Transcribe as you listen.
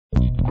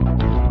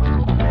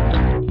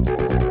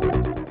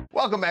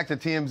Welcome back to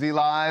TMZ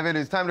Live. It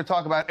is time to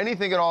talk about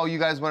anything at all you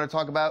guys want to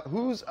talk about.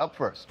 Who's up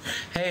first?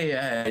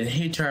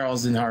 Hey,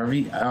 Charles and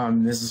Harvey.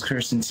 This is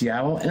Chris in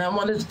Seattle, and I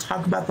wanted to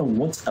talk about the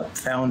What's Up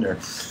founder.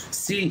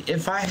 See,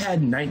 if I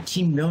had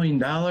 $19 million,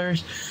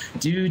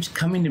 dude,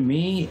 coming to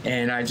me,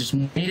 and I just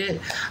made it,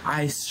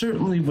 I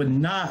certainly would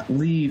not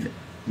leave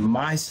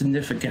my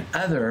significant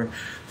other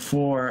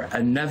for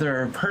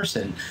another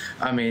person.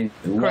 I mean,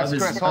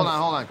 Chris, hold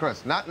on,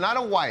 Chris. Not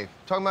a wife.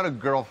 I'm talking about a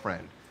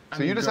girlfriend.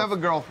 So you just have a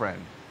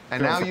girlfriend.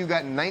 And now you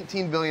got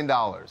 $19 billion.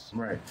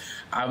 Right.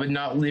 I would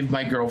not leave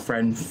my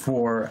girlfriend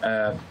for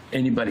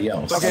anybody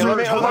else. Okay, let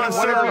me hold on.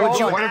 What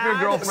if your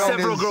girlfriend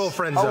several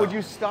girlfriends? Oh, would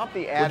you stop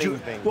the adding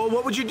thing? Well,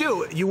 what would you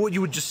do? You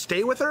would just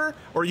stay with her,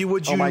 or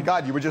would you? Oh my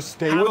God, you would just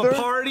stay with her? Have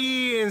a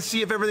party and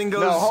see if everything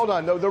goes. No, hold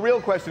on. No, the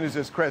real question is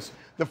this, Chris.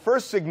 The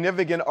first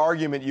significant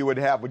argument you would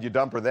have, would you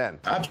dump her then?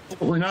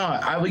 Absolutely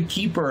not. I would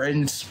keep her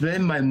and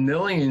spend my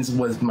millions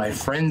with my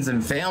friends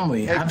and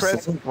family. Hey,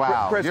 Chris,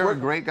 wow, Chris, you're a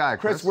great guy,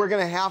 Chris. We're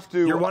going to have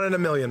to... You're one in a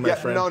million, my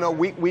friend. No,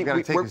 we're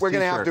going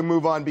to have to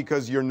move on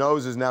because your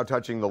nose is now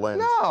touching the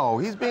lens. No,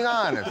 he's being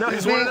honest. No,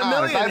 he's one in a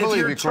million. I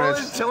believe you,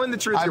 Chris. Telling the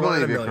truth, you're one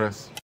in a million.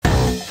 Chris.